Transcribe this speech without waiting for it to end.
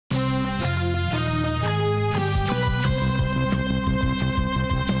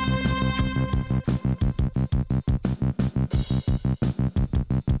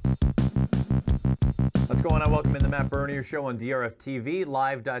everyone. I welcome in the Matt Bernier Show on DRFTV,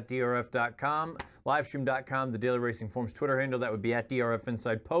 live.drf.com, livestream.com, the Daily Racing Forum's Twitter handle. That would be at DRF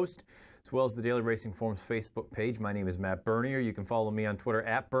Inside Post, as well as the Daily Racing Forum's Facebook page. My name is Matt Bernier. You can follow me on Twitter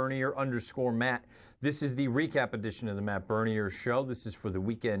at Bernier_Matt. This is the recap edition of the Matt Bernier Show. This is for the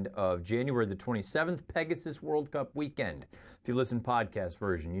weekend of January the 27th, Pegasus World Cup weekend. If you listen podcast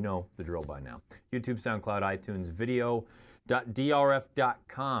version, you know the drill by now. YouTube, SoundCloud, iTunes,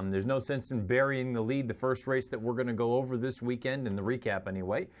 video.drf.com. There's no sense in burying the lead. The first race that we're going to go over this weekend, in the recap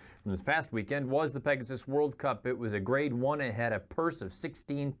anyway, from this past weekend, was the Pegasus World Cup. It was a Grade 1. It had a purse of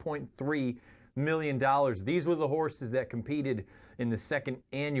 $16.3 million. These were the horses that competed in the second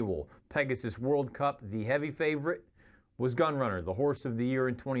annual Pegasus World Cup. The heavy favorite was Gunrunner, the horse of the year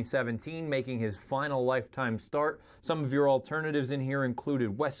in 2017, making his final lifetime start. Some of your alternatives in here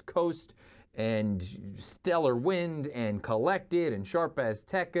included West Coast and Stellar Wind and Collected and Sharp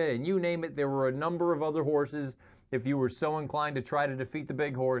Azteca, and you name it. There were a number of other horses if you were so inclined to try to defeat the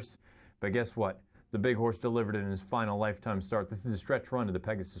big horse. But guess what? The big horse delivered in his final lifetime start. This is a stretch run to the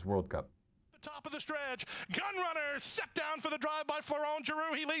Pegasus World Cup. Top of the stretch, Gunrunner set down for the drive by Florent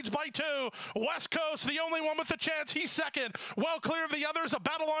Giroux. He leads by 2. West Coast, the only one with the chance. He's second. Well clear of the others. A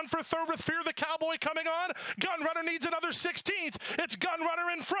battle on for third with Fear the Cowboy coming on. Gunrunner needs another 16th. It's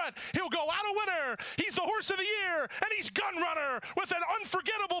Gunrunner in front. He'll go out a winner. He's the horse of the year, and he's Gunrunner with an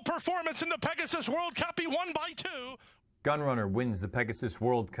unforgettable performance in the Pegasus World Cup. He won by 2. Gunrunner wins the Pegasus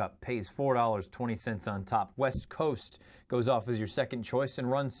World Cup, pays $4.20 on top. West Coast goes off as your second choice and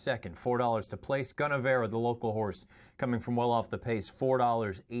runs second, $4 to place. Gunnavera, the local horse, coming from well off the pace,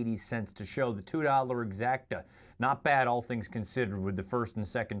 $4.80 to show. The $2 Exacta, not bad all things considered with the first and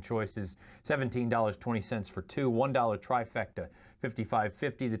second choices, $17.20 for 2. $1 Trifecta,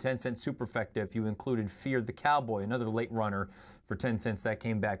 $55.50. The 10-cent Superfecta, if you included Fear the Cowboy, another late runner, for 10 cents, that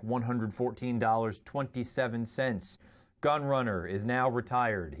came back $114.27. Gunrunner is now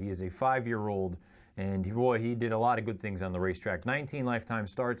retired. He is a 5-year-old, and boy, he did a lot of good things on the racetrack. 19 lifetime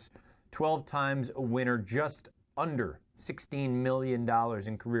starts, 12 times a winner, just under $16 million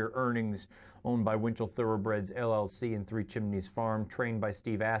in career earnings, owned by Winchell Thoroughbreds LLC and Three Chimneys Farm, trained by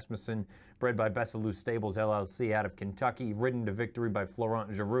Steve Asmussen, bred by Bessalou Stables LLC out of Kentucky, ridden to victory by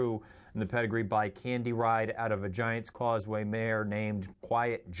Florent Giroux, and the pedigree by Candy Ride out of a Giants Causeway mare named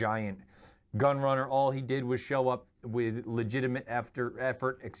Quiet Giant. Gunrunner, all he did was show up with legitimate after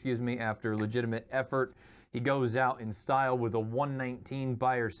legitimate effort. He goes out in style with a 119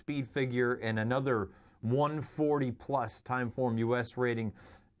 Beyer speed figure and another 140 plus Timeform US rating,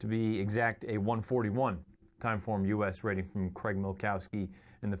 to be exact, a 141 Timeform US rating from Craig Milkowski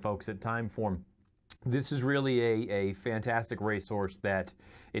and the folks at Timeform. This is really a fantastic racehorse that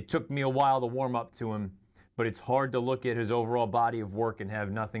it took me a while to warm up to him, but it's hard to look at his overall body of work and have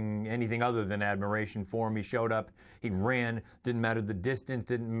anything other than admiration for him. He showed up, he ran, didn't matter the distance,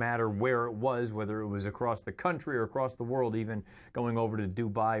 didn't matter where it was, whether it was across the country or across the world, even going over to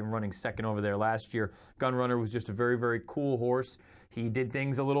Dubai and running second over there last year. Gunrunner was just a very, very cool horse. He did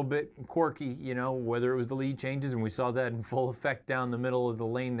things a little bit quirky, you know, whether it was the lead changes, and we saw that in full effect down the middle of the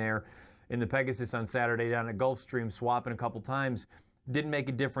lane there in the Pegasus on Saturday down at Gulfstream, swapping a couple times. Didn't make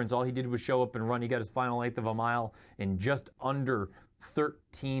a difference. All he did was show up and run. He got his final 1/8 of a mile in just under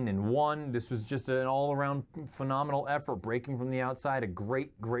 13-1. This was just an all-around phenomenal effort, breaking from the outside. A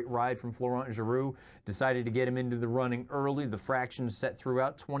great, great ride from Florent Giroux. Decided to get him into the running early. The fractions set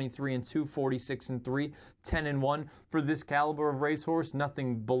throughout, 23-2, 46-3, 10-1. For this caliber of racehorse,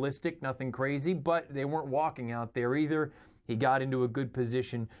 nothing ballistic, nothing crazy, but they weren't walking out there either. He got into a good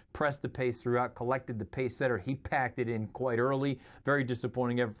position, pressed the pace throughout, collected the pace setter. He packed it in quite early. Very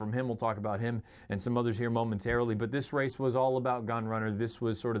disappointing effort from him. We'll talk about him and some others here momentarily. But this race was all about Gunrunner. This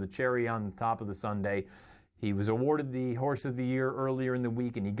was sort of the cherry on the top of the sundae. He was awarded the Horse of the Year earlier in the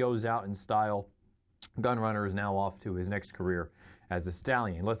week, and he goes out in style. Gunrunner is now off to his next career as a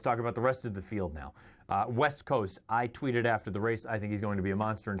stallion. Let's talk about the rest of the field now. West Coast, I tweeted after the race, I think he's going to be a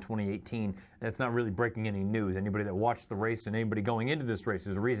monster in 2018. That's not really breaking any news. Anybody that watched the race and anybody going into this race,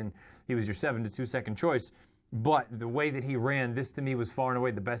 there's a reason he was your 7-2 second choice. But the way that he ran, this to me was far and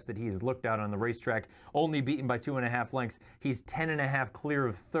away the best that he has looked at on the racetrack. Only beaten by 2.5 lengths. He's 10.5 clear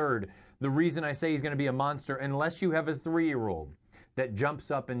of third. The reason I say he's going to be a monster, unless you have a 3-year-old that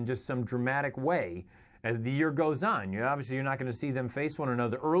jumps up in just some dramatic way as the year goes on. Obviously, you're not going to see them face one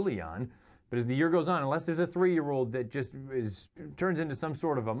another early on. But as the year goes on, unless there's a 3-year-old that just turns into some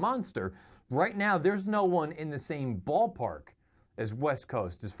sort of a monster, right now there's no one in the same ballpark as West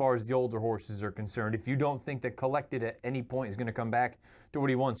Coast as far as the older horses are concerned. If you don't think that Collected at any point is going to come back to what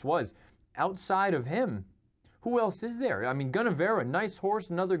he once was, outside of him, who else is there? I mean, Gunnavera, nice horse,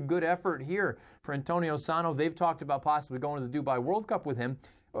 another good effort here for Antonio Sano. They've talked about possibly going to the Dubai World Cup with him.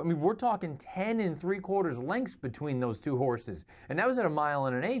 I mean, we're talking 10 3/4 lengths between those two horses. And that was at 1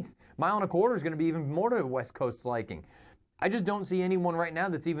 1/8. 1 1/4 is going to be even more to West Coast's liking. I just don't see anyone right now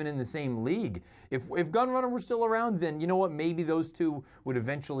that's even in the same league. If Gunrunner were still around, then you know what? Maybe those two would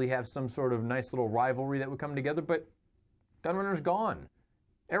eventually have some sort of nice little rivalry that would come together. But Gunrunner's gone.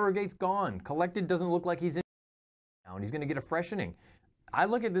 Arrogate's gone. Collected doesn't look like he's in now, and he's going to get a freshening. I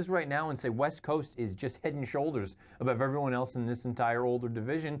look at this right now and say West Coast is just head and shoulders above everyone else in this entire older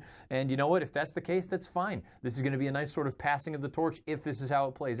division. And you know what? If that's the case, that's fine. This is going to be a nice sort of passing of the torch. If this is how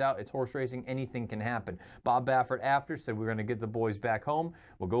it plays out, it's horse racing. Anything can happen. Bob Baffert after said we're going to get the boys back home.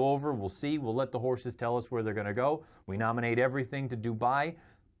 We'll go over. We'll see. We'll let the horses tell us where they're going to go. We nominate everything to Dubai.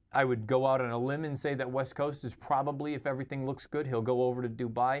 I would go out on a limb and say that West Coast is probably, if everything looks good, he'll go over to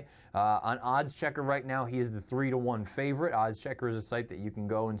Dubai. On Odds Checker right now, he is the 3-1 favorite. Odds Checker is a site that you can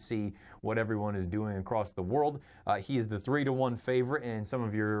go and see what everyone is doing across the world. He is the 3-1 favorite, and some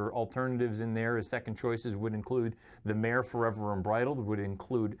of your alternatives in there as second choices would include the mare Forever Unbridled, would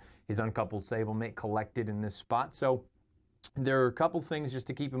include his uncoupled stablemate Collected in this spot. So there are a couple things just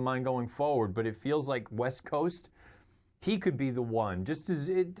to keep in mind going forward, but it feels like West Coast, he could be the one. Just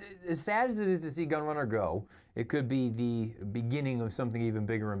as sad as it is to see Gunrunner go, it could be the beginning of something even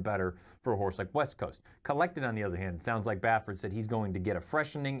bigger and better for a horse like West Coast. Collected, on the other hand, it sounds like Baffert said he's going to get a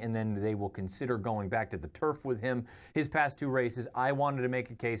freshening, and then they will consider going back to the turf with him. His past 2 races, I wanted to make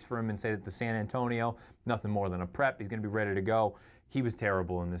a case for him and say that the San Antonio, nothing more than a prep. He's going to be ready to go. He was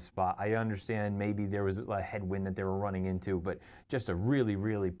terrible in this spot. I understand maybe there was a headwind that they were running into, but just a really,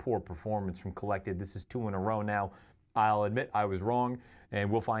 really poor performance from Collected. This is 2 in a row now. I'll admit I was wrong, and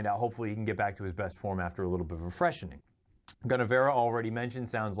we'll find out. Hopefully he can get back to his best form after a little bit of a freshening. Gunnavera, already mentioned,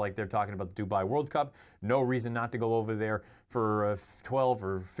 sounds like they're talking about the Dubai World Cup. No reason not to go over there for 12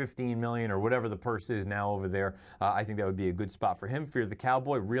 or 15 million or whatever the purse is now over there. I think that would be a good spot for him. Fear the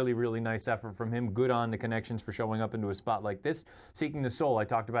Cowboy, really, really nice effort from him. Good on the connections for showing up into a spot like this. Seeking the Soul, I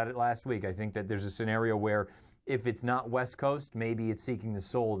talked about it last week. I think that there's a scenario where if it's not West Coast, maybe it's Seeking the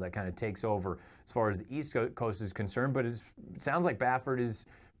Soul that kind of takes over as far as the East Coast is concerned. But it sounds like Baffert is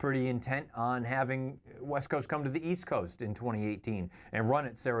pretty intent on having West Coast come to the East Coast in 2018 and run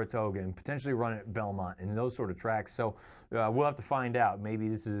at Saratoga and potentially run at Belmont and those sort of tracks. So we'll have to find out. Maybe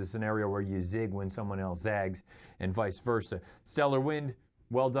this is a scenario where you zig when someone else zags and vice versa. Stellar Wind,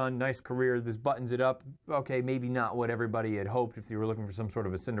 well done, nice career. This buttons it up. Okay, maybe not what everybody had hoped if you were looking for some sort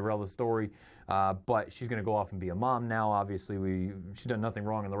of a Cinderella story, but she's going to go off and be a mom now. Obviously, she's done nothing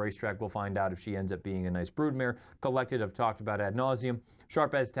wrong on the racetrack. We'll find out if she ends up being a nice broodmare. Collected, I've talked about ad nauseum.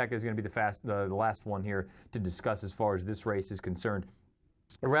 Sharp Azteca is going to be the last one here to discuss as far as this race is concerned.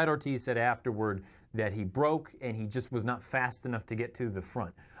 Irad Ortiz said afterward that he broke and he just was not fast enough to get to the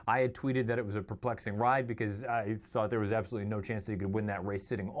front. I had tweeted that it was a perplexing ride because I thought there was absolutely no chance that he could win that race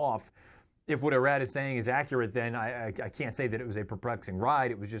sitting off. If what Irad is saying is accurate, then I can't say that it was a perplexing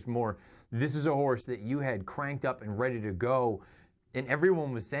ride. It was just more, this is a horse that you had cranked up and ready to go, and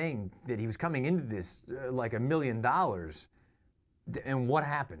everyone was saying that he was coming into this like $1 million. And what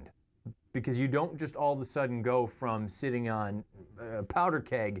happened? Because you don't just all of a sudden go from sitting on a powder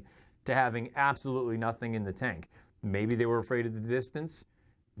keg to having absolutely nothing in the tank. Maybe they were afraid of the distance.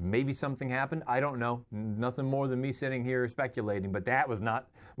 Maybe something happened. I don't know. Nothing more than me sitting here speculating, but that was not,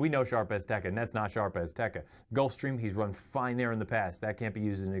 we know Sharp Azteca, and that's not Sharp Azteca. Gulfstream, he's run fine there in the past. That can't be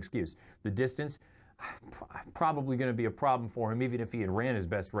used as an excuse. The distance, probably going to be a problem for him, even if he had ran his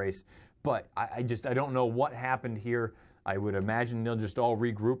best race. But I don't know what happened here. I would imagine they'll just all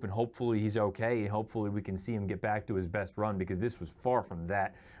regroup, and hopefully he's okay, and hopefully we can see him get back to his best run, because this was far from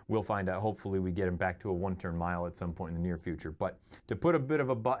that. We'll find out. Hopefully we get him back to a one-turn mile at some point in the near future. But to put a bit of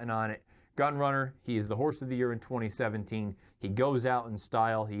a button on it, Gunrunner, he is the horse of the year in 2017. He goes out in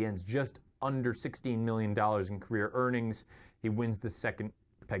style. He ends just under $16 million in career earnings. He wins the second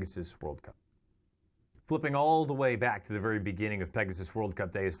Pegasus World Cup. Flipping all the way back to the very beginning of Pegasus World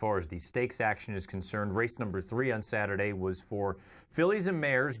Cup Day as far as the stakes action is concerned, race number 3 on Saturday was for fillies and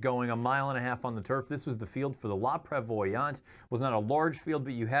mares going 1.5 miles on the turf. This was the field for the La Prevoyante. It was not a large field,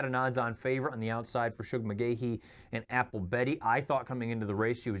 but you had an odds-on favorite on the outside for Shug McGahee and Apple Betty. I thought coming into the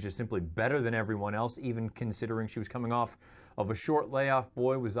race she was just simply better than everyone else, even considering she was coming off of a short layoff.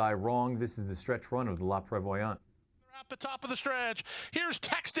 Boy, was I wrong. This is the stretch run of the La Prevoyante. At the top of the stretch, here's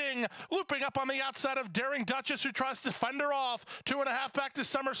Texting, looping up on the outside of Daring Duchess, who tries to fend her off. 2.5 back to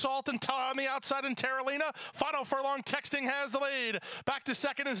Somersault, and on the outside in Terralina. Final furlong, Texting has the lead. Back to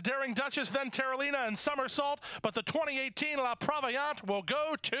second is Daring Duchess, then Terralina and Somersault, but the 2018 La Prevoyante will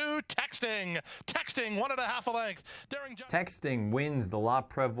go to Texting. Texting, 1.5 a length. Texting wins the La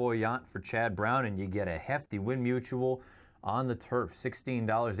Prevoyante for Chad Brown, and you get a hefty win mutual on the turf,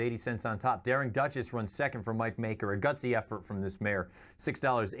 $16.80 on top. Daring Duchess runs second for Mike Maker. A gutsy effort from this mare,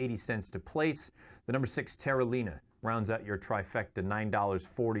 $6.80 to place. The number 6 Terralina rounds out your trifecta,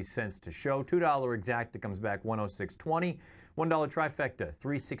 $9.40 to show. $2 exacta comes back $106.20. $1 trifecta,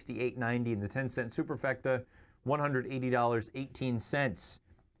 $368.90. And the 10-cent superfecta, $180.18.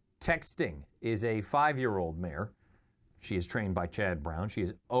 Texting is a 5-year-old mare. She is trained by Chad Brown. She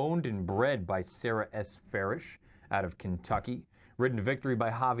is owned and bred by Sarah S. Farish out of Kentucky. Ridden to victory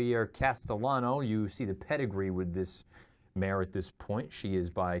by Javier Castellano. You see the pedigree with this mare at this point. She is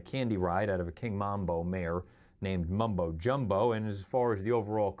by Candy Ride out of a King Mambo mare named Mumbo Jumbo. And as far as the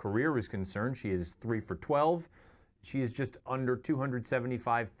overall career is concerned, she is 3 for 12. She is just under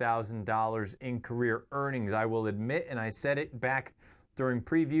 $275,000 in career earnings, I will admit, and I said it back during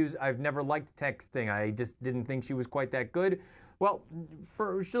previews. I've never liked Texting. I just didn't think she was quite that good. Well,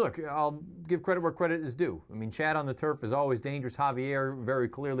 look, I'll give credit where credit is due. I mean, Chad on the turf is always dangerous. Javier, very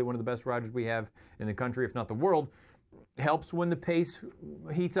clearly one of the best riders we have in the country, if not the world. Helps when the pace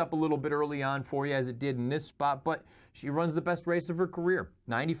heats up a little bit early on for you, as it did in this spot, but she runs the best race of her career.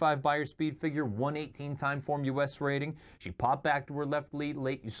 95 Beyer speed figure, 118 time form U.S. rating. She popped back to her left lead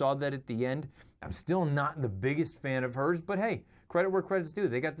late. You saw that at the end. I'm still not the biggest fan of hers, but hey, credit where credit's due.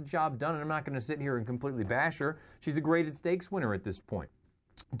 They got the job done, and I'm not going to sit here and completely bash her. She's a graded stakes winner at this point.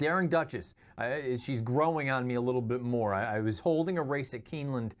 Daring Duchess, she's growing on me a little bit more. I was holding a race at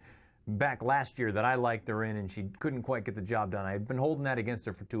Keeneland back last year that I liked her in, and she couldn't quite get the job done. I've been holding that against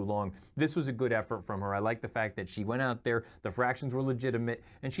her for too long. This was a good effort from her. I like the fact that she went out there, the fractions were legitimate,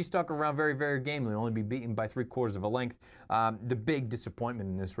 and she stuck around very, very gamely, only be beaten by 3/4 of a length. The big disappointment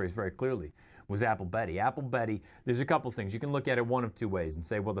in this race, very clearly, was Apple Betty. Apple Betty, there's a couple things. You can look at it one of two ways and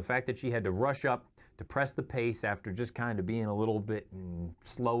say, well, the fact that she had to rush up to press the pace after just kind of being a little bit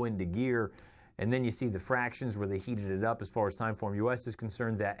slow into gear, and then you see the fractions where they heated it up as far as time form US is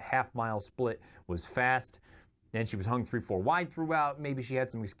concerned. That half-mile split was fast, and she was hung 3-4 wide throughout. Maybe she had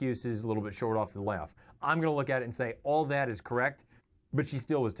some excuses, a little bit short off the layoff. I'm going to look at it and say all that is correct, but she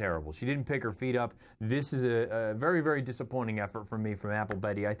still was terrible. She didn't pick her feet up. This is a very, very disappointing effort from me from Apple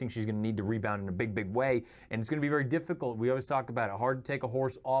Betty. I think she's going to need to rebound in a big, big way, and it's going to be very difficult. We always talk about it. Hard to take a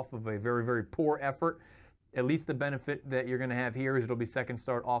horse off of a very, very poor effort. At least the benefit that you're going to have here is it'll be second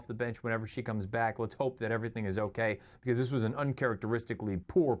start off the bench whenever she comes back. Let's hope that everything is okay, because this was an uncharacteristically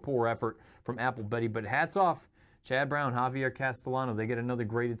poor effort from Apple Betty. But hats off. Chad Brown, Javier Castellano, they get another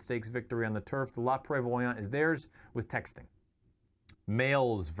graded stakes victory on the turf. The La Prevoyante is theirs with Texting.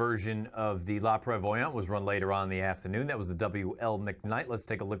 Male's version of the La Prevoyante was run later on in the afternoon. That was the W.L. McKnight. Let's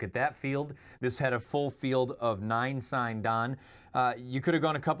take a look at that field. This had a full field of 9 signed on. You could have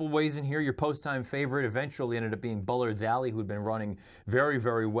gone a couple ways in here. Your post-time favorite eventually ended up being Bullard's Alley, who'd been running very,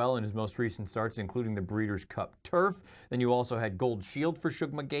 very well in his most recent starts, including the Breeders' Cup Turf. Then you also had Gold Shield for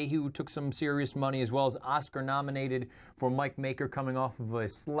Shug McGahee, who took some serious money, as well as Oscar nominated for Mike Maker coming off of a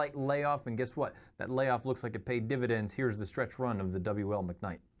slight layoff. And guess what? That layoff looks like it paid dividends. Here's the stretch run of the W.L.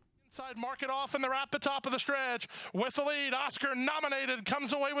 McKnight. Inside market off, and they're at the top of the stretch with the lead. Oscar nominated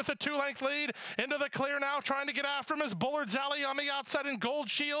comes away with a 2-length lead into the clear now, trying to get after him is Bullard's Alley on the outside in Gold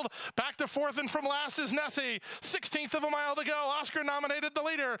Shield. Back to fourth, and from last is Nessie. 16th of a mile to go. Oscar nominated the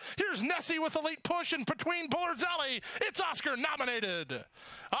leader. Here's Nessie with a late push, and between Bullard's Alley, it's Oscar nominated.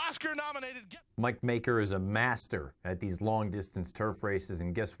 Oscar nominated. Mike Maker is a master at these long distance turf races,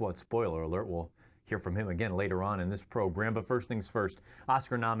 and guess what? Spoiler alert, we'll hear from him again later on in this program. But first things first,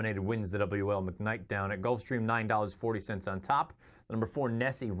 Oscar nominated wins the W.L. McKnight down at Gulfstream, $9.40 on top. The number 4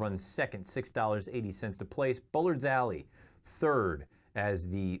 Nessie runs second, $6.80 to place. Bullard's Alley third as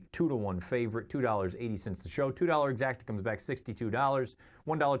the 2-to-1 favorite, $2.80 to show. $2 exacta comes back $62. $1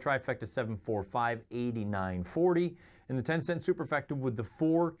 trifecta $745, $89.40. And the 10-cent superfecta with the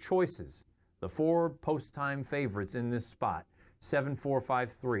 4 choices, the 4 post-time favorites in this spot,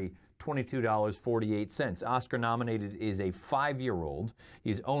 7453. $22.48. Oscar nominated is a 5-year-old.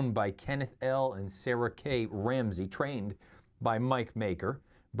 He's owned by Kenneth L. and Sarah K. Ramsey, trained by Mike Maker,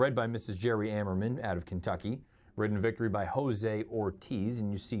 bred by Mrs. Jerry Ammerman out of Kentucky, ridden victory by Jose Ortiz,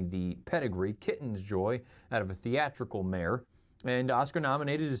 and you see the pedigree, Kitten's Joy, out of a theatrical mare And Oscar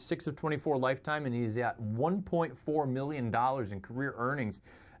nominated is 6 of 24 lifetime, and he's at $1.4 million in career earnings.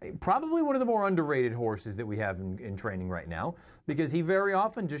 Probably one of the more underrated horses that we have in training right now, because he very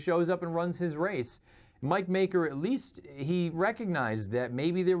often just shows up and runs his race. Mike Maker, at least, he recognized that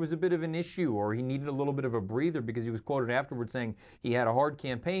maybe there was a bit of an issue or he needed a little bit of a breather, because he was quoted afterwards saying he had a hard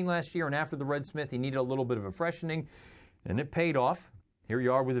campaign last year, and after the Red Smith, he needed a little bit of a freshening, and it paid off. Here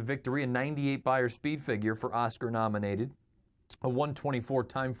you are with a victory, a 98 Beyer speed figure for Oscar nominated, a 124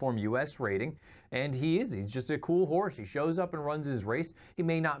 time form US rating, and he's just a cool horse. He shows up and runs his race. He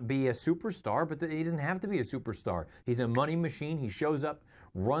may not be a superstar, but he doesn't have to be a superstar. He's a money machine. He shows up,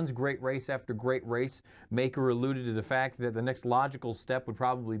 runs great race after great race. Maker alluded to the fact that the next logical step would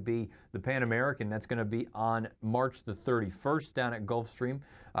probably be the Pan American. That's going to be on March the 31st down at Gulfstream.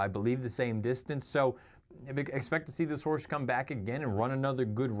 I believe the same distance. So expect to see this horse come back again and run another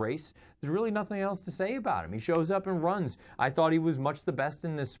good race. There's really nothing else to say about him. He shows up and runs. I thought he was much the best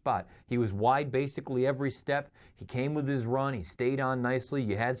in this spot. He was wide basically every step. He came with his run. He stayed on nicely.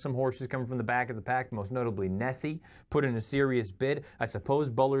 You had some horses coming from the back of the pack, most notably Nessie, put in a serious bid. I suppose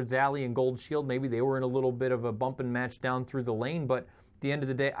Bullard's Alley and Gold Shield, maybe they were in a little bit of a bump and match down through the lane, but at the end of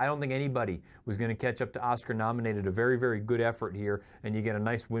the day, I don't think anybody was going to catch up to Oscar nominated. A very, very good effort here, and you get a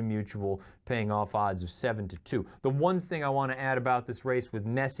nice win mutual paying off odds of 7-2. The one thing I want to add about this race with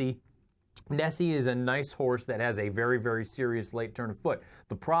Nessie is a nice horse that has a very, very serious late turn of foot.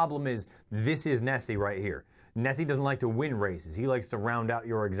 The problem is, this is Nessie right here. Nessie doesn't like to win races. He likes to round out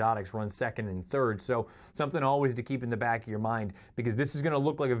your exotics, run second and third. So something always to keep in the back of your mind, because this is going to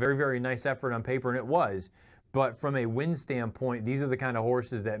look like a very, very nice effort on paper, and it was. But from a win standpoint, these are the kind of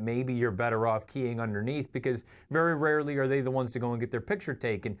horses that maybe you're better off keying underneath, because very rarely are they the ones to go and get their picture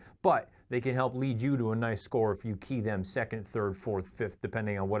taken, but they can help lead you to a nice score if you key them second, third, fourth, fifth,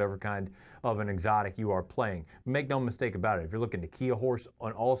 depending on whatever kind of an exotic you are playing. Make no mistake about it. If you're looking to key a horse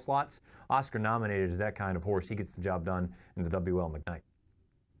on all slots, Oscar nominated is that kind of horse. He gets the job done in the WL McKnight.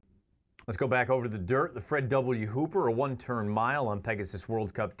 Let's go back over to the dirt. The Fred W. Hooper, a one-turn mile on Pegasus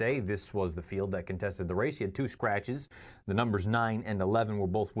World Cup Day. This was the field that contested the race. He had two scratches. The numbers 9 and 11 were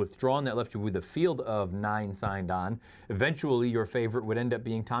both withdrawn. That left you with a field of 9 signed on. Eventually, your favorite would end up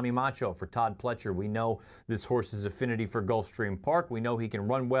being Tommy Macho for Todd Pletcher. We know this horse's affinity for Gulfstream Park. We know he can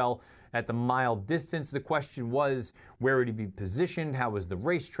run well at the mile distance. The question was, where would he be positioned? How was the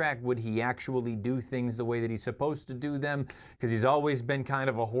racetrack? Would he actually do things the way that he's supposed to do them? Because he's always been kind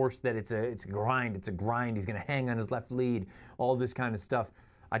of a horse that it's a grind. He's going to hang on his left lead, all this kind of stuff.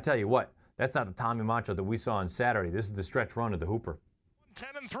 I tell you what, that's not the Tommy Macho that we saw on Saturday. This is the stretch run of the Hooper.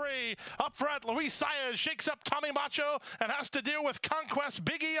 10-3 up front. Luis Saez shakes up Tommy Macho and has to deal with Conquest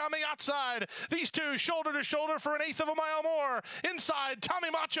Biggie on the outside. These two shoulder to shoulder for an eighth of a mile more. Inside, Tommy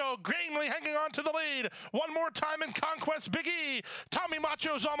Macho gamely hanging on to the lead. One more time in Conquest Biggie. Tommy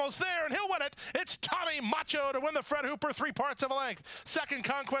Macho's almost there, and he'll win it. It's Tommy Macho to win the Fred Hooper 3 parts of a length. Second,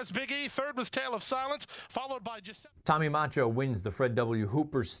 Conquest Biggie. Third was Tale of Silence, followed by Giuseppe. Tommy Macho wins the Fred W.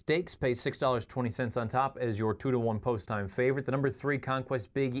 Hooper Stakes, pays $6.20 on top as your 2-to-1 post-time favorite. The number 3, Conquest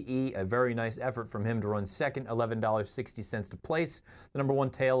Big E, a very nice effort from him to run second, $11.60 to place. The number 1,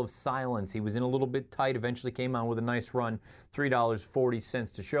 Tale of Silence, he was in a little bit tight, eventually came on with a nice run,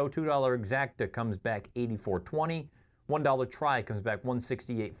 $3.40 to show. $2 Exacta comes back $84.20. $1 Try comes back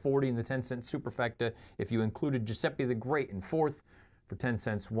 $168.40, and the 10-cent Superfecta, if you included Giuseppe the Great in fourth, for 10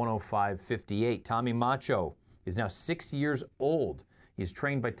 cents, $105.58. Tommy Macho is now 6 years old. He's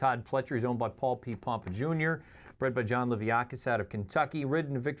trained by Todd Pletcher. He's owned by Paul P. Pompa Jr., bred by John Liviakis out of Kentucky,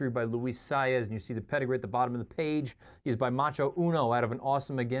 ridden to victory by Luis Saez, and you see the pedigree at the bottom of the page. He's by Macho Uno out of an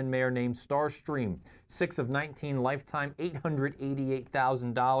awesome, again, mare named Starstream. 6 of 19 lifetime,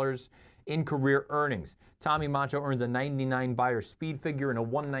 $888,000 in career earnings. Tommy Macho earns a 99 Beyer speed figure and a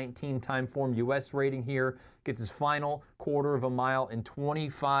 119 time form US rating here. Gets his final quarter of a mile in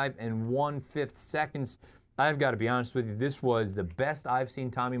 25 1/5 seconds. I've got to be honest with you, this was the best I've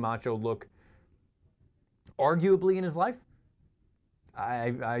seen Tommy Macho look arguably in his life.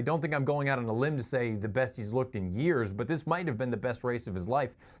 I don't think I'm going out on a limb to say the best he's looked in years, but this might have been the best race of his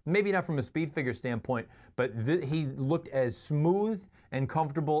life. Maybe not from a speed figure standpoint, but he looked as smooth and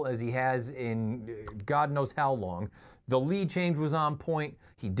comfortable as he has in God knows how long. The lead change was on point.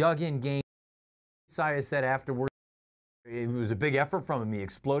 He dug in game. Saez said afterwards, it was a big effort from him. He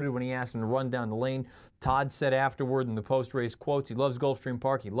exploded when he asked him to run down the lane. Todd said afterward in the post-race quotes, he loves Gulfstream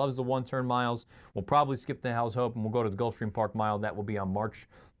Park. He loves the one-turn miles. We'll probably skip the Hell's Hope, and we'll go to the Gulfstream Park mile. That will be on March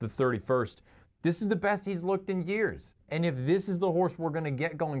the 31st. This is the best he's looked in years. And if this is the horse we're going to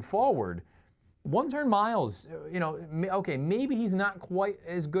get going forward, One-turn miles, okay, maybe he's not quite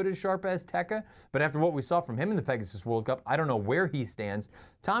as good as sharp as Tekka, but after what we saw from him in the Pegasus World Cup, I don't know where he stands.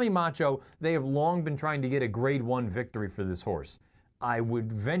 Tommy Macho, they have long been trying to get a Grade 1 victory for this horse. I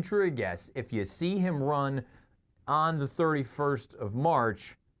would venture a guess, if you see him run on the 31st of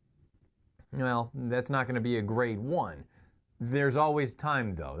March, well, that's not going to be a Grade 1. There's always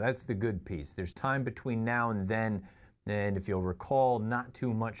time, though. That's the good piece. There's time between now and then. And if you'll recall, not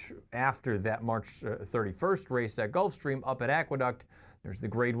too much after that March 31st race at Gulfstream up at Aqueduct, there's the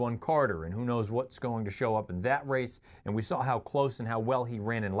Grade 1 Carter, and who knows what's going to show up in that race. And we saw how close and how well he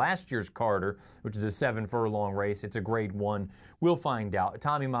ran in last year's Carter, which is a 7-furlong race. It's a Grade 1. We'll find out.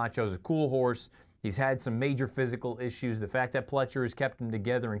 Tommy Macho's a cool horse. He's had some major physical issues. The fact that Pletcher has kept him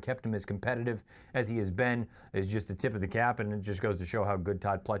together and kept him as competitive as he has been is just a tip of the cap, and it just goes to show how good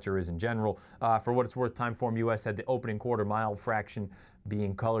Todd Pletcher is in general. For what it's worth, Timeform US had the opening quarter-mile fraction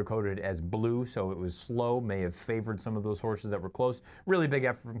being color-coded as blue, so it was slow, may have favored some of those horses that were close. Really big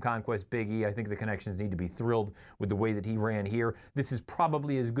effort from Conquest Big E. I think the connections need to be thrilled with the way that he ran here. This is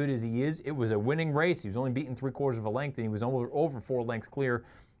probably as good as he is. It was a winning race. He was only beaten 3/4 of a length, and he was over 4 lengths clear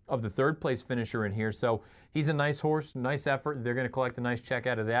of the third-place finisher in here. So he's a nice horse, nice effort. They're going to collect a nice check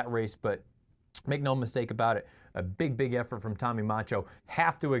out of that race, but make no mistake about it, a big, big effort from Tommy Macho.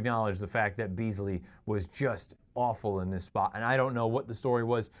 Have to acknowledge the fact that Beasley was just awful in this spot, and I don't know what the story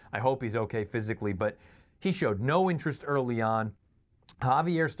was. I hope he's okay physically, but he showed no interest early on.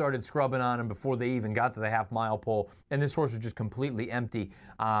 Javier started scrubbing on him before they even got to the half-mile pole, and this horse was just completely empty.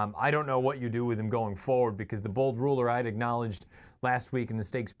 I don't know what you do with him going forward, because the bold ruler I'd acknowledged last week in the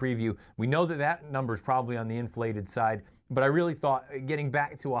stakes preview, we know that that number is probably on the inflated side, but I really thought getting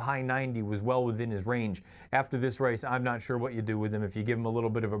back to a high 90 was well within his range. After this race, I'm not sure what you do with him. If you give him a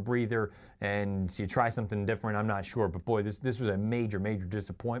little bit of a breather and you try something different, I'm not sure. But boy, this was a major, major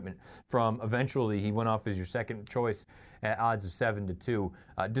disappointment from eventually he went off as your second choice at odds of 7-2.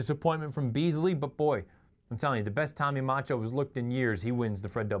 Disappointment from Beasley, but boy, I'm telling you, the best Tommy Macho has looked in years. He wins the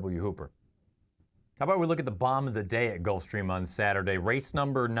Fred W. Hooper. How about we look at the bomb of the day at Gulfstream on Saturday? Race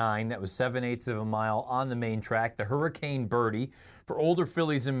number 9, that was 7/8 of a mile on the main track, the Hurricane Birdie. For older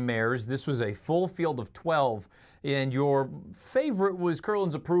fillies and mares, this was a full field of 12, and your favorite was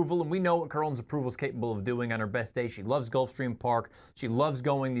Curlin's Approval, and we know what Curlin's Approval is capable of doing on her best day. She loves Gulfstream Park. She loves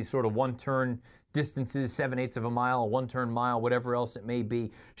going these sort of one-turn distances, 7/8 of a mile, a one-turn mile, whatever else it may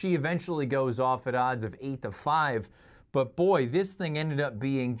be. She eventually goes off at odds of 8-5, but boy, this thing ended up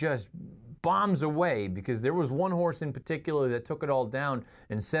being just bombs away, because there was one horse in particular that took it all down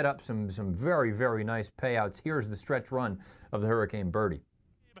and set up some very, very nice payouts. Here's the stretch run of the Hurricane Birdie.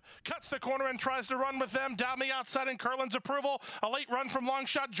 Cuts the corner and tries to run with them. Down the outside in Curlin's Approval. A late run from long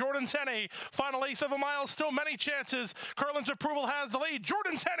shot Jordan's Henny. Final 1/8 of a mile, still many chances. Curlin's Approval has the lead.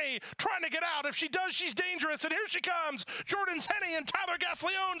 Jordan's Henny trying to get out. If she does, she's dangerous. And here she comes. Jordan's Henny and Tyler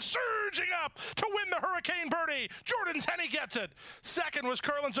Gaffleone surging up to win the Hurricane Birdie. Jordan's Henny gets it. Second was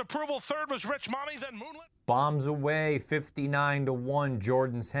Curlin's Approval. Third was Rich Mommy, then Moonlit. Bombs away, 59-1.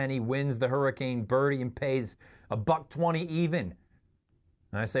 Jordan's Henny wins the Hurricane Birdie and pays $1.20 even.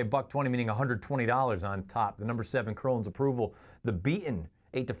 And I say $1.20, meaning $120 on top. The number 7, Curlin's Approval, the beaten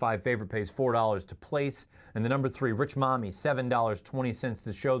 8-5 favorite, pays $4 to place. And the number 3, Rich Mommy, $7.20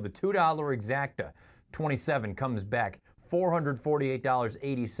 to show. The $2 exacta, 27, comes back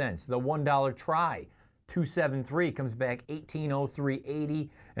 $448.80. The $1 try, 273, comes back $1803.80.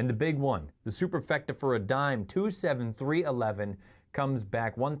 And the big one, the Superfecta for a dime, 273.11, comes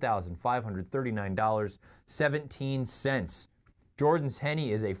back $1,539.17. Jordan's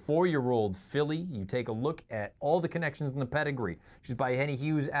Henny is a 4-year-old filly. You take a look at all the connections in the pedigree. She's by Henny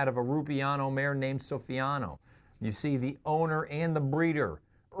Hughes out of a Rupiano mare named Sofiano. You see the owner and the breeder,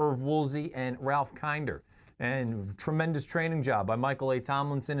 Irv Woolsey and Ralph Kinder. And tremendous training job by Michael A.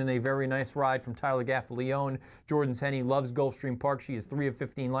 Tomlinson, and a very nice ride from Tyler Gaffleone. Jordan's Henny loves Gulfstream Park. She is 3 of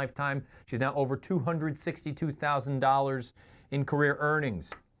 15 lifetime. She's now over $262,000 in career earnings.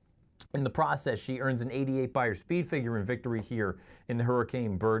 In the process, she earns an 88 by her speed figure in victory here in the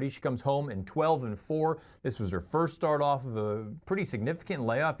Hurricane Birdie. She comes home in 12-4. This was her first start off of a pretty significant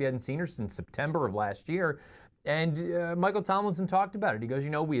layoff. You hadn't seen her since September of last year. And Michael Tomlinson talked about it. He goes,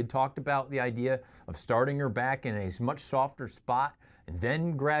 we had talked about the idea of starting her back in a much softer spot and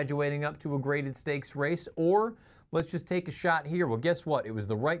then graduating up to a graded stakes race, or let's just take a shot here. Well, guess what? It was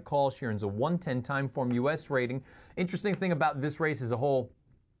the right call. She earns a 110 Timeform US rating. Interesting thing about this race as a whole,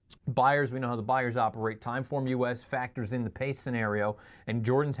 Buyers, we know how the buyers operate. Timeform US factors in the pace scenario, and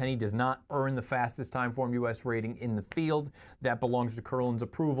Jordan's Henny does not earn the fastest Timeform US rating in the field. That belongs to Curlin's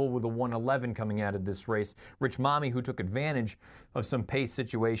approval with a 111 coming out of this race. Rich Mommy, who took advantage of some pace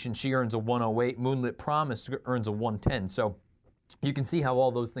situation, she earns a 108. Moonlit Promise earns a 110. So you can see how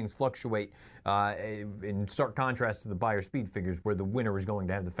all those things fluctuate in stark contrast to the buyer speed figures, where the winner is going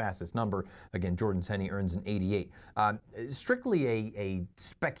to have the fastest number. Again, Jordan's Henny earns an 88. Strictly a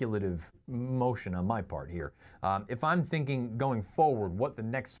speculative motion on my part here. If I'm thinking going forward what the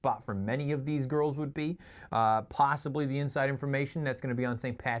next spot for many of these girls would be, possibly the inside information that's going to be on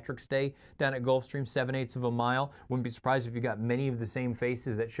St. Patrick's Day down at Gulfstream, 7/8 of a mile. Wouldn't be surprised if you got many of the same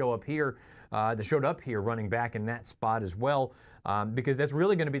faces that showed up here running back in that spot as well. Because that's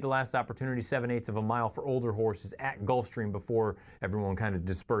really going to be the last opportunity, 7/8 of a mile for older horses at Gulfstream before everyone kind of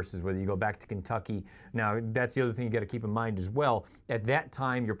disperses, whether you go back to Kentucky. Now, that's the other thing you got to keep in mind as well. At that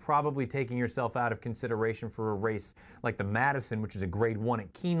time, you're probably taking yourself out of consideration for a race like the Madison, which is a grade 1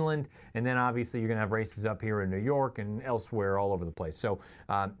 at Keeneland, and then obviously you're going to have races up here in New York and elsewhere all over the place. So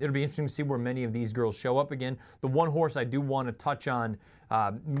it'll be interesting to see where many of these girls show up again. The one horse I do want to touch on,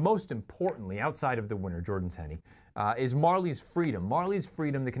 most importantly, outside of the winner, Jordan's Henny, is Marley's Freedom. Marley's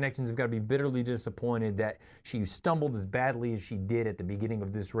Freedom, the connections have got to be bitterly disappointed that she stumbled as badly as she did at the beginning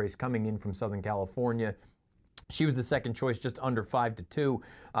of this race coming in from Southern California. She was the second choice, just under 5-2.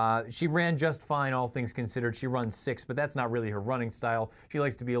 She ran just fine, all things considered. She runs 6, but that's not really her running style. She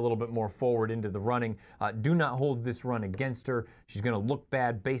likes to be a little bit more forward into the running. Do not hold this run against her. She's going to look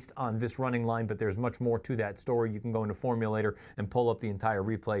bad based on this running line, but there's much more to that story. You can go into Formulator and pull up the entire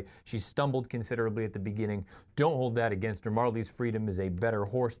replay. She stumbled considerably at the beginning. Don't hold that against her. Marley's Freedom is a better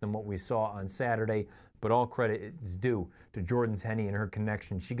horse than what we saw on Saturday, but all credit is due to Jordan's Henny and her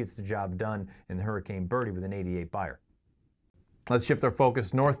connection. She gets the job done in the Hurricane Birdie with an 88 buyer. Let's shift our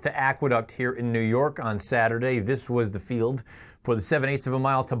focus north to Aqueduct here in New York on Saturday. This was the field for the 7/8 of a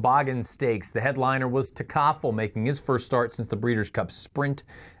mile Toboggan Stakes. The headliner was Takafel, making his first start since the Breeders' Cup Sprint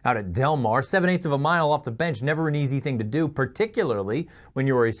out at Del Mar. 7/8 of a mile off the bench, never an easy thing to do, particularly when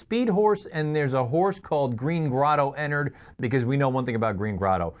you're a speed horse and there's a horse called Green Grotto entered, because we know one thing about Green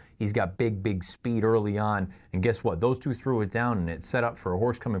Grotto. He's got big speed early on, and guess what? Those two threw it down, and it's set up for a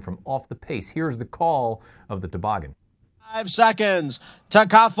horse coming from off the pace. Here's the call of the Toboggan. 5 seconds.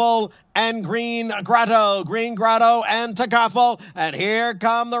 Takafel and Green Grotto and Takafel. And here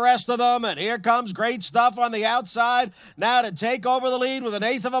come the rest of them. And here comes Great Stuff on the outside. Now to take over the lead with an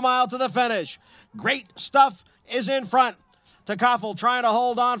 1/8 of a mile to the finish. Great Stuff is in front. Takafel trying to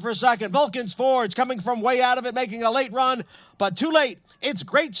hold on for a second. Vulcan's Forge coming from way out of it, making a late run, but too late. It's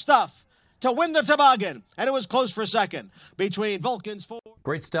Great Stuff to win the Toboggan, and it was close for second between Vulcan's Forge.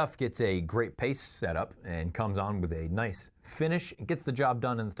 Great Stuff gets a great pace setup and comes on with a nice finish. It gets the job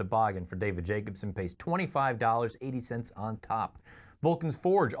done in the Toboggan for David Jacobson. Pays $25.80 on top. Vulcan's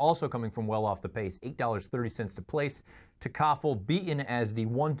Forge also coming from well off the pace, $8.30 to place. Takafel beaten as the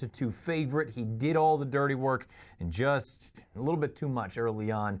 1-2 favorite. He did all the dirty work and just a little bit too much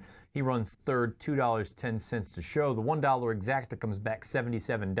early on. He runs third, $2.10 to show. The $1 exacta comes back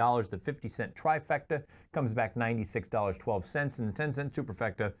 $77. The 50-cent trifecta comes back $96.12. And the 10-cent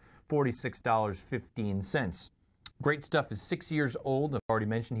superfecta, $46.15. Great Stuff is 6 years old. I've already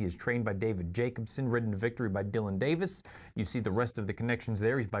mentioned he is trained by David Jacobson, ridden to victory by Dylan Davis. You see the rest of the connections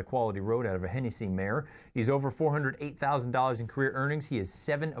there. He's by Quality Road out of a Hennessy mare. He's over $408,000 in career earnings. He is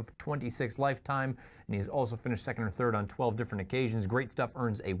 7 of 26 lifetime, and he's also finished second or third on 12 different occasions. Great Stuff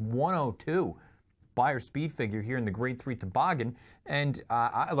earns a 102 buyer speed figure here in the grade 3 Toboggan. And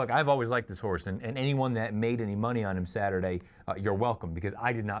look, I've always liked this horse, and anyone that made any money on him Saturday, you're welcome, because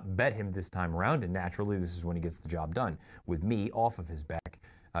I did not bet him this time around, and naturally this is when he gets the job done, with me off of his back,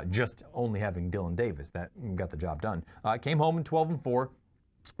 just only having Dylan Davis. That got the job done. Came home in 12-4.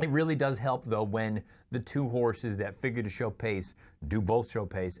 It really does help, though, when the two horses that figure to show pace do both show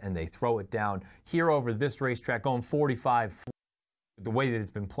pace, and they throw it down. Here over this racetrack, going 45, the way that it's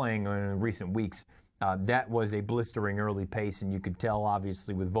been playing in recent weeks, that was a blistering early pace, and you could tell,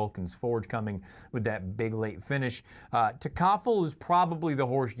 obviously, with Vulcan's Forge coming with that big late finish. Takafel is probably the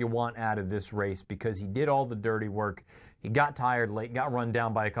horse you want out of this race because he did all the dirty work. He got tired late, got run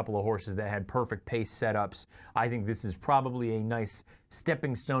down by a couple of horses that had perfect pace setups. I think this is probably a nice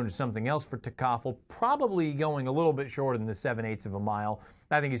stepping stone to something else for Takafel, probably going a little bit shorter than the 7/8 of a mile.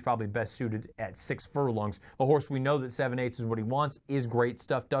 I think he's probably best suited at 6 furlongs. A horse we know that 7/8 is what he wants is Great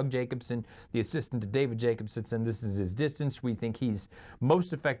Stuff. Doug Jacobson, the assistant to David Jacobson, and this is his distance. We think he's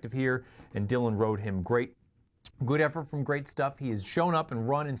most effective here, and Dylan rode him great. Good effort from Great Stuff. He has shown up and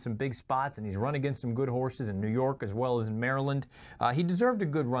run in some big spots, and he's run against some good horses in New York as well as in Maryland. He deserved a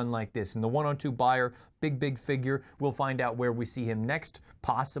good run like this. In the 102 Buyer, big figure. We'll find out where we see him next.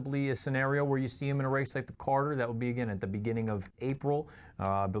 Possibly a scenario where you see him in a race like the Carter. That will be, again, at the beginning of April.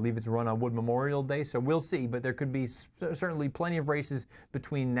 I believe it's run on Wood Memorial Day, so we'll see. But there could be certainly plenty of races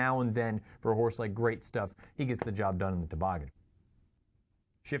between now and then for a horse like Great Stuff. He gets the job done in the toboggan.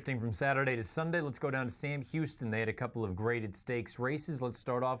 Shifting from Saturday to Sunday, let's go down to Sam Houston. They had a couple of graded stakes races. Let's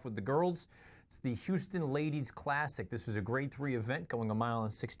start off with the girls. It's the Houston Ladies Classic. This was a Grade 3 event going a mile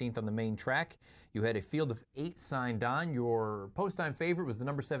and 16th on the main track. You had a field of 8 signed on. Your post-time favorite was the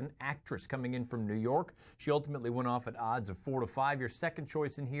number 7 Actress coming in from New York. She ultimately went off at odds of 4-5. Your second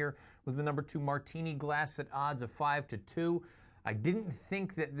choice in here was the number 2 Martini Glass at odds of 5-2. I didn't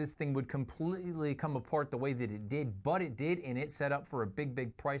think that this thing would completely come apart the way that it did, but it did, and it set up for a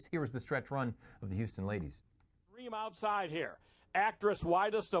big price. Here was the stretch run of the Houston Ladies. Dream outside here. Actress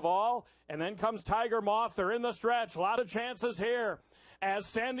widest of all, and then comes Tiger Moth. They're in the stretch. A lot of chances here. As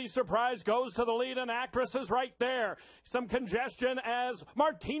Sandy Surprise goes to the lead, and Actress is right there. Some congestion as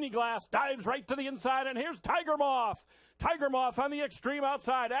Martini Glass dives right to the inside, and here's Tiger Moth. Tiger Moth on the extreme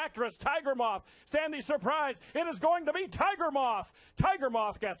outside. Actress, Tiger Moth, Sandy Surprise. It is going to be Tiger Moth. Tiger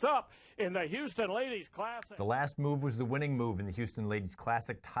Moth gets up in the Houston Ladies Classic. The last move was the winning move in the Houston Ladies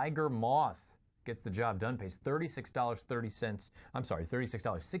Classic. Tiger Moth gets the job done, pays $36.30. I'm sorry,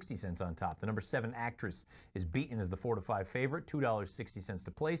 $36.60 on top. The number 7 Actress is beaten as the 4-5 favorite, $2.60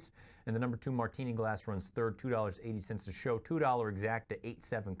 to place. And the number 2 Martini Glass runs third, $2.80 to show. $2 exact to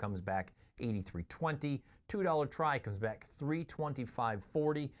 8-7 comes back $83.20. $2 try comes back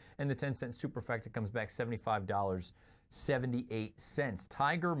 $325.40, and the 10-cent superfecta comes back $75.78.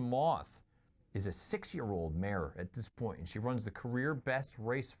 Tiger Moth is a 6-year-old mare at this point, and she runs the career best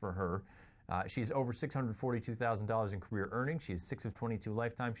race for her. She's over $642,000 in career earnings. She is 6 of 22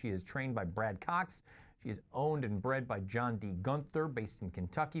 lifetime. She is trained by Brad Cox. She is owned and bred by John D. Gunther, based in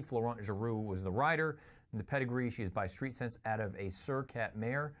Kentucky. Florent Giroux was the rider. In the pedigree, she is by Street Sense out of a Sir Cat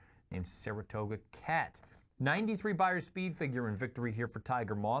mare named Saratoga Cat. 93 Buyer speed figure in victory here for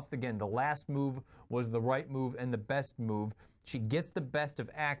Tiger Moth. Again, the last move was the right move and the best move. She gets the best of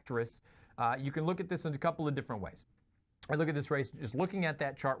Actress. You can look at this in a couple of different ways. I look at this race, just looking at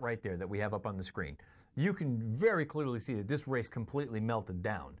that chart right there that we have up on the screen. You can very clearly see that this race completely melted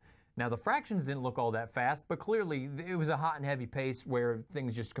down. Now, the fractions didn't look all that fast, but clearly it was a hot and heavy pace where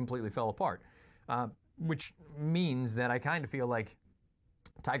things just completely fell apart, which means that I kind of feel like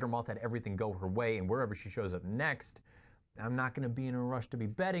Tiger Moth had everything go her way, and wherever she shows up next, I'm not going to be in a rush to be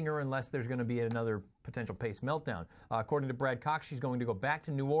betting her unless there's going to be another potential pace meltdown. According to Brad Cox, she's going to go back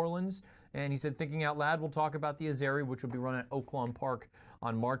to New Orleans, and he said, thinking out loud, we'll talk about the Azeri, which will be run at Oaklawn Park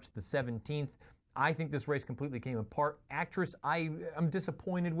on March the 17th. I think this race completely came apart. Actress, I'm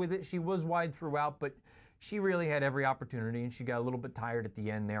disappointed with it. She was wide throughout, but she really had every opportunity, and she got a little bit tired at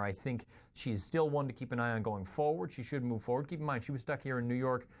the end there. I think she is still one to keep an eye on going forward. She should move forward. Keep in mind, she was stuck here in New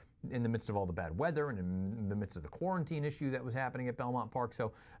York in the midst of all the bad weather and in the midst of the quarantine issue that was happening at Belmont Park.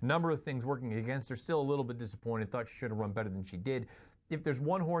 So a number of things working against her. Still a little bit disappointed. Thought she should have run better than she did. If there's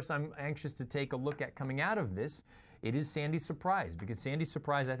one horse I'm anxious to take a look at coming out of this, it is Sandy Surprise, because Sandy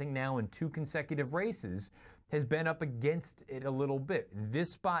Surprise, I think now in 2 consecutive races, has been up against it a little bit.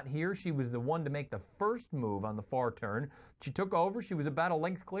 This spot here, she was the one to make the first move on the far turn. She took over. She was about a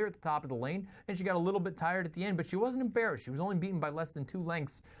length clear at the top of the lane, and she got a little bit tired at the end, but she wasn't embarrassed. She was only beaten by less than 2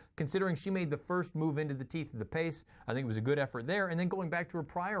 lengths, considering she made the first move into the teeth of the pace. I think it was a good effort there. And then going back to her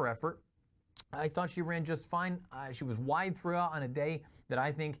prior effort, I thought she ran just fine. She was wide throughout on a day that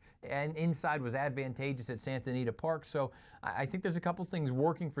I think and inside was advantageous at Santa Anita Park. So I think there's a couple things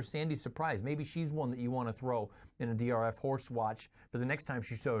working for Sandy Surprise. Maybe she's one that you want to throw in a DRF horse watch for the next time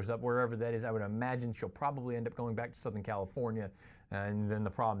she shows up, wherever that is. I would imagine she'll probably end up going back to Southern California. And then the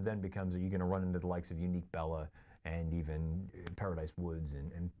problem then becomes, are you going to run into the likes of Unique Bella and even Paradise Woods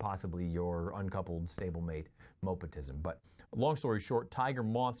and possibly your uncoupled stablemate Mopatism. But long story short, Tiger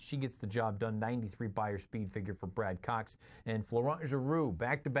Moth, she gets the job done. 93 Buyer speed figure for Brad Cox. And Florent Giroux,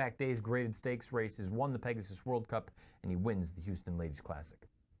 back-to-back days graded stakes races, won the Pegasus World Cup, and he wins the Houston Ladies Classic.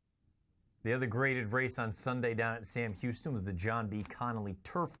 The other graded race on Sunday down at Sam Houston was the John B. Connolly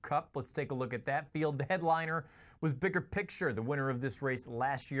Turf Cup. Let's take a look at that field. The headliner was Bigger Picture, the winner of this race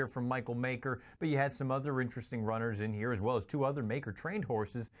last year from Michael Maker. But you had some other interesting runners in here, as well as 2 other Maker-trained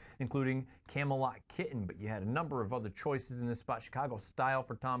horses, including Camelot Kitten. But you had a number of other choices in this spot. Chicago Style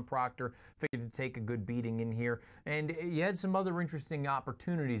for Tom Proctor, figured to take a good beating in here. And you had some other interesting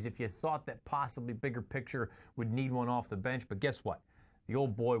opportunities if you thought that possibly Bigger Picture would need one off the bench. But guess what? The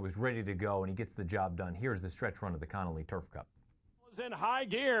old boy was ready to go, and he gets the job done. Here's the stretch run of the Connolly Turf Cup. In high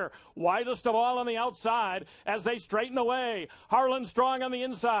gear, widest of all on the outside as they straighten away. Harlan Strong on the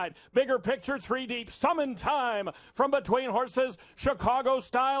inside. Bigger picture, 3 deep. Summon Time from between horses. Chicago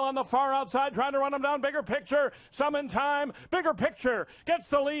Style on the far outside, trying to run them down. Bigger picture, Summon Time. Bigger picture gets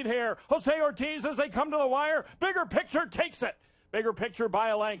the lead here. Jose Ortiz as they come to the wire. Bigger picture takes it. Bigger picture by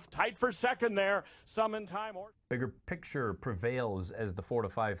a length. Tight for second there. Summon Time. Bigger picture prevails as the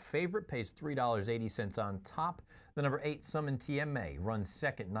 4-5 favorite, pays $3.80 on top. The number 8, Summon TMA, runs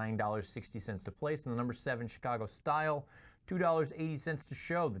second, $9.60 to place. And the number 7, Chicago Style, $2.80 to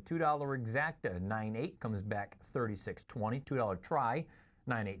show. The $2 exacta, 9-8, comes back $36.20. $2 try,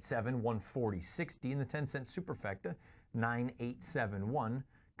 9-8-7, 140.60. And the 10-cent superfecta, 9-8-7-1,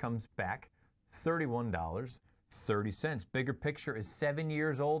 comes back $31.30. Bigger picture is 7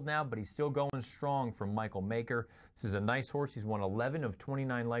 years old now, but he's still going strong from Michael Maker. This is a nice horse. He's won 11 of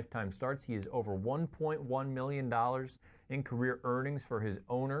 29 lifetime starts. He is over $1.1 million in career earnings for his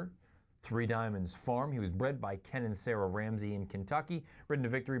owner, Three Diamonds Farm. He was bred by Ken and Sarah Ramsey in Kentucky, ridden to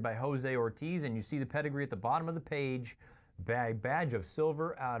victory by Jose Ortiz, and you see the pedigree at the bottom of the page. Badge of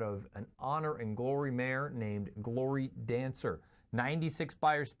silver out of an honor and glory mare named Glory Dancer. 96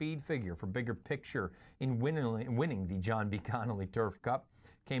 Beyer speed figure for Bigger Picture in winning the John B. Connolly Turf Cup.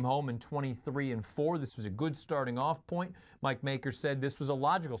 Came home in 23-4. This was a good starting off point. Mike Maker said this was a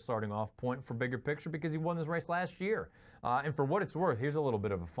logical starting off point for Bigger Picture because he won this race last year. And for what it's worth, here's a little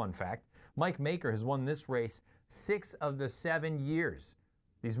bit of a fun fact. Mike Maker has won this race 6 of the 7 years.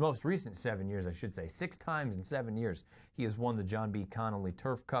 These most recent 7 years, I should say. 6 times in 7 years, he has won the John B. Connolly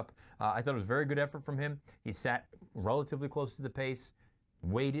Turf Cup. I thought it was a very good effort from him. He sat relatively close to the pace,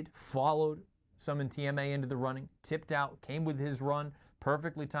 waited, followed, summoned TMA into the running, tipped out, came with his run.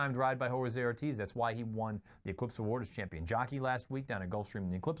 Perfectly timed ride by Jose Ortiz. That's why he won the Eclipse Award as champion jockey last week down at Gulfstream in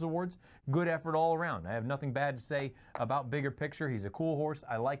the Eclipse Awards. Good effort all around. I have nothing bad to say about Bigger Picture. He's a cool horse.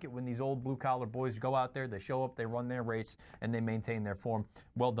 I like it when these old blue-collar boys go out there, they show up, they run their race, and they maintain their form.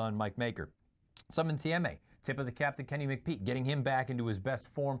 Well done, Mike Maker. Summon TMA. Tip of the cap to Kenny McPeak, getting him back into his best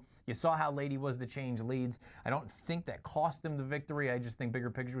form. You saw how late he was to change leads. I don't think that cost him the victory. I just think Bigger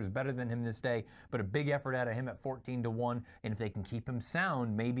Picture was better than him this day, but a big effort out of him at 14-1. And if they can keep him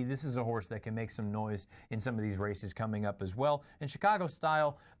sound, maybe this is a horse that can make some noise in some of these races coming up as well. And Chicago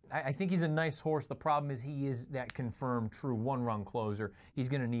Style, I think he's a nice horse. The problem is he is that confirmed true one-run closer. He's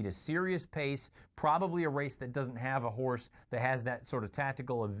going to need a serious pace, probably a race that doesn't have a horse that has that sort of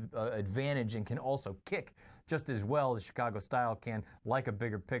tactical advantage and can also kick just as well as Chicago Style can, like a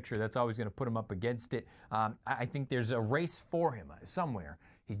Bigger Picture. That's always going to put him up against it. I think there's a race for him somewhere.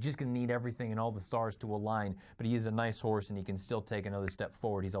 He's just going to need everything and all the stars to align, but he is a nice horse and he can still take another step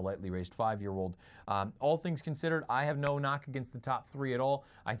forward. He's a lightly raced 5-year-old. All things considered, I have no knock against the top 3 at all.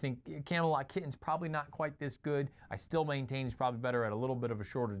 I think Camelot Kitten's probably not quite this good. I still maintain he's probably better at a little bit of a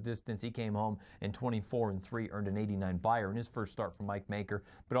shorter distance. He came home in 24-3, earned an 89 Beyer in his first start from Mike Maker.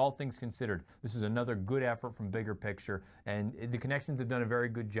 But all things considered, this is another good effort from Bigger Picture, and the Connections have done a very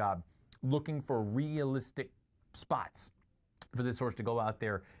good job looking for realistic spots for this horse to go out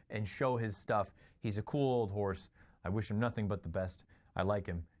there and show his stuff. He's a cool old horse. I wish him nothing but the best. I like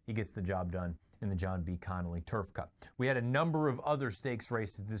him. He gets the job done in the John B. Connolly Turf Cup. We had a number of other stakes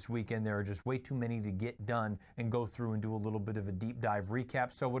races this weekend. There are just way too many to get done and go through and do a little bit of a deep dive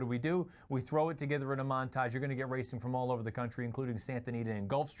recap. So what do? We throw it together in a montage. You're going to get racing from all over the country, including Santa Anita and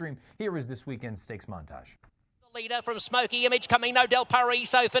Gulfstream. Here is this weekend's stakes montage. Leader from Smoky Image coming, no Del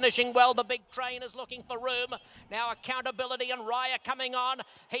Paraiso finishing well. The big train is looking for room. Now Accountability and Raya coming on.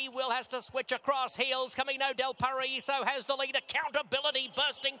 He will have to switch across heels. Coming, no Del Paraiso has the lead. Accountability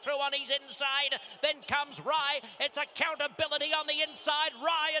bursting through on his inside. Then comes Rye. It's Accountability on the inside.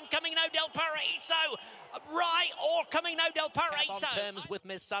 Rye and coming, no Del Paraiso. Rye or coming, no Del Paraiso. On terms with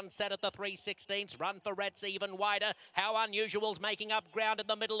Miss Sunset at the 3/16. Run for Rats even wider. How Unusual's making up ground in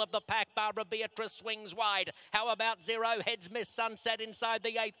the middle of the pack. Barbara Beatrice swings wide. How about Zero heads Miss Sunset inside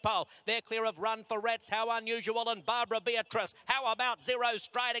the 8th pole. They're clear of Run for Rats. How Unusual and Barbara Beatrice. How about Zero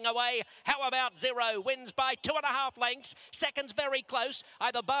striding away? How about Zero wins by 2.5 lengths. Seconds very close.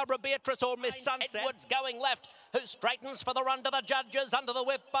 Either Barbara Beatrice or Miss Sunset. Edwards going left, who straightens for the run to the judges under the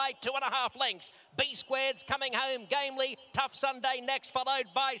whip by 2.5 lengths. B Squared's coming home gamely. Tough Sunday next, followed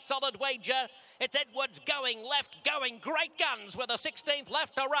by Solid Wager. It's Edwards going left, going great guns with a 16th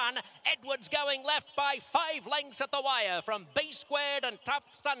left to run. Edwards going left by 5 lengths at the wire from B Squared and Tough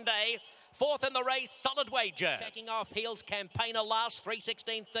Sunday. Fourth in the race, Solid Wager. Checking off heels, Campaigner last,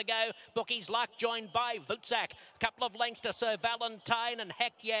 3/16 to go. Bookie's Luck joined by Vutzak. Couple of lengths to Sir Valentine and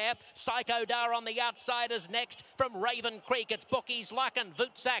Heck Yeah. Psycho Dar on the outside is next from Raven Creek. It's Bookie's Luck and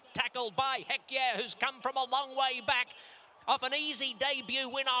Vutzak tackled by Heck Yeah, who's come from a long way back. Off an easy debut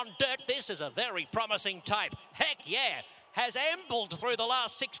win on dirt, this is a very promising type. Heck Yeah has ambled through the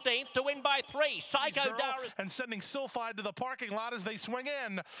last 16th to win by 3. Psycho Dar and sending Sulfide to the parking lot as they swing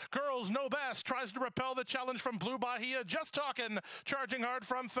in. Girls Know Best tries to repel the challenge from Blue Bahia. Just Talking, charging hard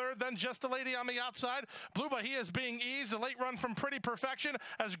from third, then Just a Lady on the outside. Blue Bahia is being eased. A late run from Pretty Perfection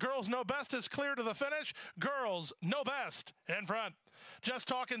as Girls Know Best is clear to the finish. Girls Know Best in front. Just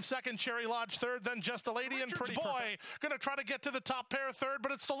Talking second, Cherry Lodge third, then Just a Lady and Pretty Boy going to try to get to the top pair third,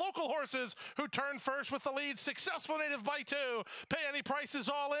 but it's the local horses who turn first with the lead. Successful Native by 2. Pay Any Price is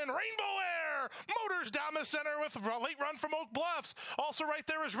all in. Rainbow Air motors down the center with a late run from Oak Bluffs. Also right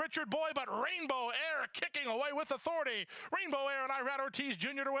there is Richard Boy, but Rainbow Air kicking away with authority. Rainbow Air and Irad Ortiz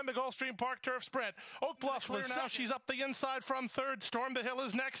Jr. to win the Gulfstream Park Turf Sprint. Oak Bluffs clear now. She's up the inside from third. Storm the Hill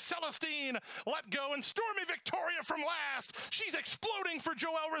is next. Celestine Let Go and Stormy Victoria from last. She's exploding for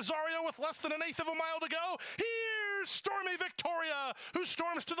Joel Rosario with less than 1/8 of a mile to go. Here's Stormy Victoria, who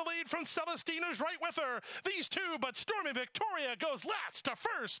storms to the lead from Celestine, who's right with her. These two, but Stormy Victoria goes last to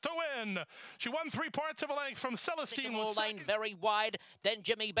first to win. She won 3 parts of a length from Celestine. Lane very wide, then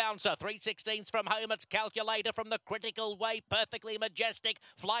Jimmy Bouncer, 3/16 from home. It's Calculator from the Critical Way, Perfectly Majestic.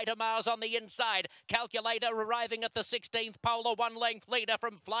 Fly to Mars on the inside. Calculator arriving at the 16th pole, a 1 length leader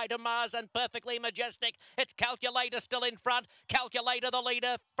from Fly to Mars and Perfectly Majestic. It's Calculator still in front. Calculator the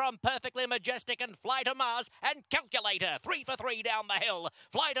leader from Perfectly Majestic and Fly to Mars, and Calculator 3 for 3 down the hill.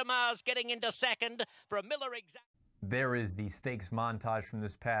 Fly to Mars getting into second from Miller Exact. There is the stakes montage from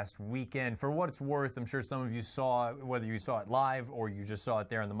this past weekend. For what it's worth, I'm sure some of you saw, whether you saw it live or you just saw it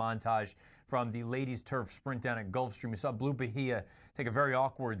there in the montage from the ladies' turf sprint down at Gulfstream. You saw Blue Bahia take a very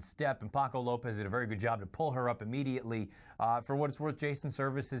awkward step, and Paco Lopez did a very good job to pull her up immediately. For what it's worth, Jason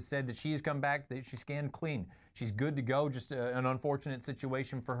Service has said that she's come back, that she scanned clean. She's good to go, just an unfortunate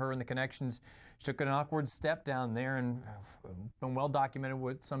situation for her in the connections. She took an awkward step down there, and been well documented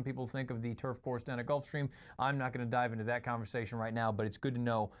what some people think of the turf course down at Gulfstream. I'm not going to dive into that conversation right now, but it's good to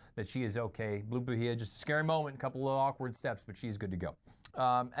know that she is okay. Blue Bahia, just a scary moment, a couple of awkward steps, but she's good to go.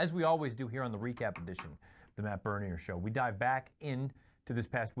 As we always do here on the recap edition of the Matt Bernier Show, we dive back into this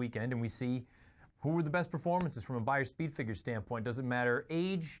past weekend and we see who were the best performances from a Beyer speed figure standpoint. Doesn't matter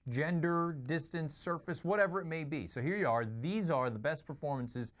age, gender, distance, surface, whatever it may be. So here you are. These are the best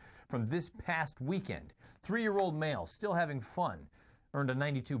performances from this past weekend. 3-year-old male still having fun. Earned a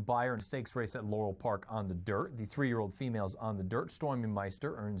 92 Beyer in a stakes race at Laurel Park on the dirt. The 3-year-old females on the dirt. Stormy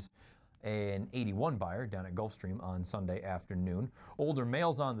Meister earns an 81 Beyer down at Gulfstream on Sunday afternoon. Older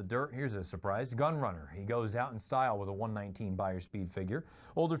males on the dirt, here's a surprise. Gunrunner, he goes out in style with a 119 Beyer speed figure.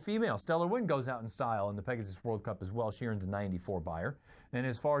 Older female, Stellar Wind, goes out in style in the Pegasus World Cup as well. She earns a 94 Beyer. And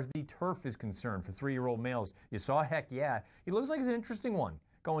as far as the turf is concerned for 3-year-old males, you saw Heck Yeah. He looks like he's an interesting one.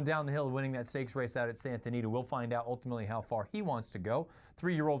 Going down the hill, winning that stakes race out at Santa Anita. We'll find out ultimately how far he wants to go.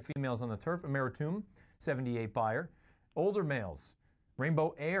 3-year-old females on the turf, Ameritum, 78 Beyer. Older males,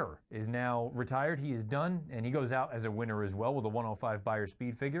 Rainbow Air is now retired. He is done, and he goes out as a winner as well with a 105 Beyer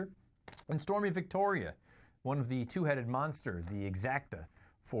speed figure. And Stormy Victoria, one of the two-headed monster, the Exacta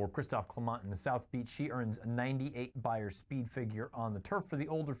for Christophe Clement in the South Beach. She earns a 98 Beyer speed figure on the turf for the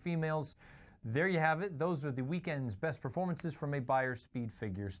older females. There you have it. Those are the weekend's best performances from a Beyer speed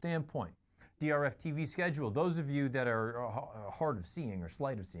figure standpoint. DRFTV schedule. Those of you that are hard of seeing or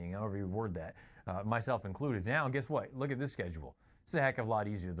slight of seeing, however you word that, myself included. Now, guess what? Look at this schedule. It's a heck of a lot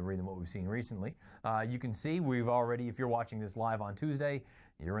easier to read than what we've seen recently. You can see we've already, if you're watching this live on Tuesday,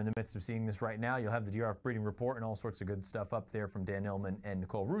 you're in the midst of seeing this right now. You'll have the DRF Breeding Report and all sorts of good stuff up there from Dan Illman and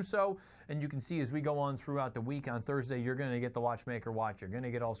Nicole Russo. And you can see as we go on throughout the week, on Thursday, you're going to get the Watchmaker Watch. You're going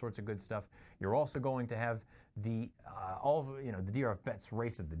to get all sorts of good stuff. You're also going to have the the DRF Bets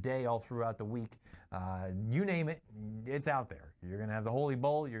Race of the Day all throughout the week. You name it, it's out there. You're going to have the Holy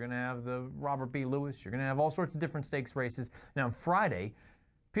Bull. You're going to have the Robert B. Lewis. You're going to have all sorts of different stakes races. Now, on Friday,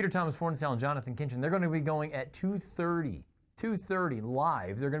 Peter Thomas Fornatale and Jonathan Kinchin, they're going to be going at 2:30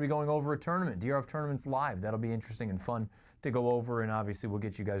 live. They're going to be going over a tournament, DRF Tournaments Live. That'll be interesting and fun to go over, and obviously we'll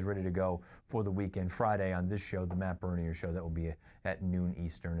get you guys ready to go for the weekend Friday on this show, the Matt Bernier Show. That will be at noon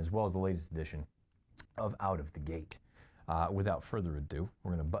Eastern, as well as the latest edition of Out of the Gate. Without further ado,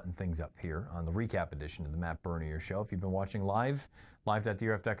 we're going to button things up here on the recap edition of the Matt Bernier Show. If you've been watching live,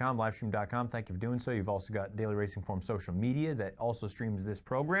 live.drf.com, livestream.com, thank you for doing so. You've also got Daily Racing Form social media that also streams this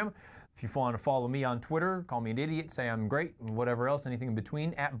program. If you want to follow me on Twitter, call me an idiot, say I'm great, and whatever else, anything in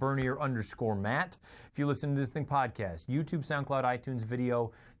between, at Bernier_Matt. If you listen to this thing podcast, YouTube, SoundCloud, iTunes,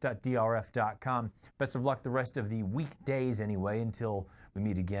 video.drf.com. Best of luck the rest of the weekdays anyway, until we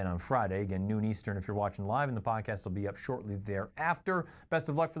meet again on Friday, again noon Eastern if you're watching live, and the podcast will be up shortly thereafter. Best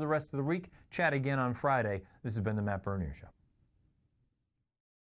of luck for the rest of the week. Chat again on Friday. This has been the Matt Bernier Show.